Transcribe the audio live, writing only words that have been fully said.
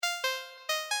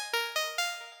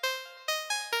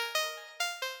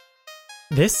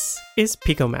This is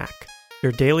PicoMac,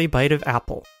 your daily bite of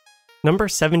Apple. Number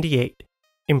 78,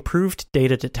 Improved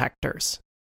Data Detectors.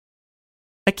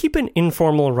 I keep an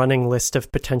informal running list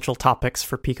of potential topics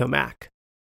for PicoMac.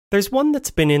 There's one that's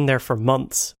been in there for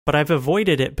months, but I've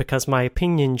avoided it because my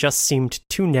opinion just seemed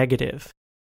too negative.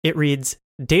 It reads,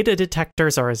 Data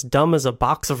detectors are as dumb as a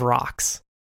box of rocks.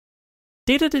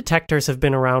 Data detectors have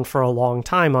been around for a long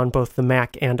time on both the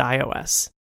Mac and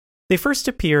iOS. They first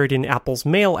appeared in Apple's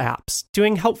Mail apps,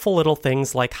 doing helpful little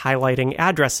things like highlighting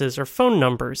addresses or phone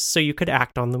numbers so you could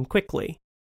act on them quickly.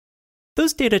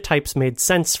 Those data types made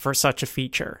sense for such a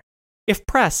feature. If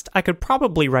pressed, I could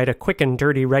probably write a quick and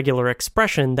dirty regular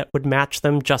expression that would match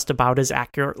them just about as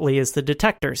accurately as the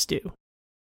detectors do.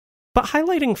 But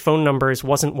highlighting phone numbers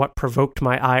wasn't what provoked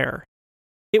my ire.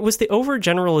 It was the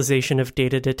overgeneralization of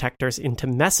data detectors into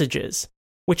messages,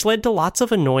 which led to lots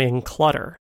of annoying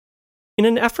clutter. In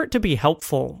an effort to be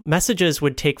helpful, messages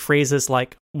would take phrases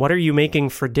like, "What are you making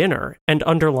for dinner?" and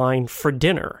underline "for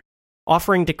dinner,"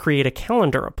 offering to create a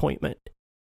calendar appointment.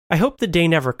 I hope the day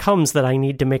never comes that I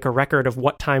need to make a record of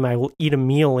what time I will eat a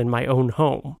meal in my own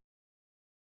home.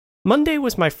 Monday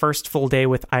was my first full day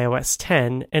with iOS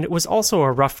 10, and it was also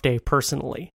a rough day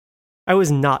personally. I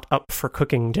was not up for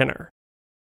cooking dinner.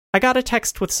 I got a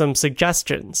text with some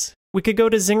suggestions. We could go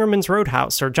to Zingerman's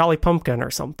Roadhouse or Jolly Pumpkin or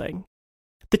something.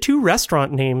 The two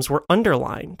restaurant names were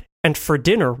underlined, and for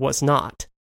dinner was not.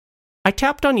 I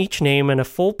tapped on each name and a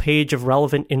full page of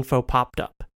relevant info popped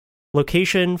up.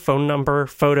 Location, phone number,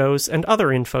 photos, and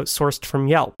other info sourced from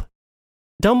Yelp.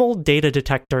 Dumb old data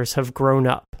detectors have grown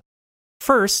up.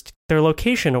 First, they're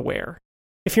location aware.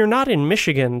 If you're not in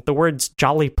Michigan, the words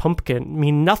Jolly Pumpkin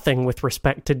mean nothing with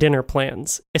respect to dinner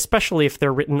plans, especially if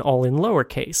they're written all in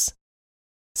lowercase.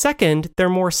 Second, they're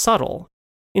more subtle.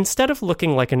 Instead of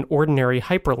looking like an ordinary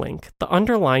hyperlink, the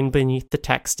underline beneath the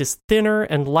text is thinner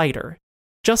and lighter,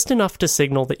 just enough to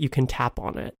signal that you can tap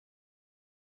on it.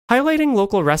 Highlighting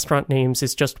local restaurant names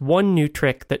is just one new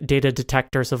trick that data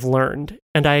detectors have learned,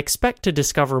 and I expect to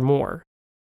discover more.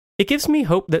 It gives me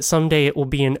hope that someday it will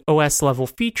be an OS-level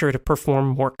feature to perform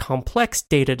more complex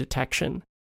data detection,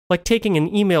 like taking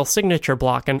an email signature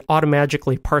block and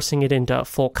automatically parsing it into a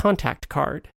full contact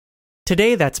card.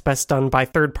 Today, that's best done by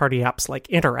third-party apps like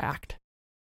Interact.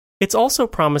 It's also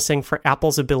promising for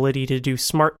Apple's ability to do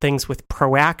smart things with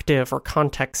proactive or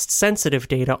context-sensitive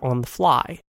data on the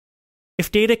fly.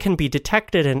 If data can be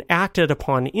detected and acted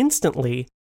upon instantly,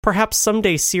 perhaps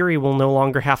someday Siri will no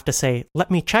longer have to say, "Let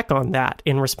me check on that,"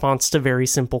 in response to very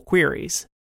simple queries.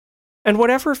 And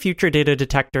whatever future data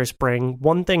detectors bring,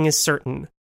 one thing is certain: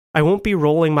 I won't be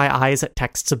rolling my eyes at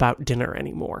texts about dinner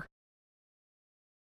anymore.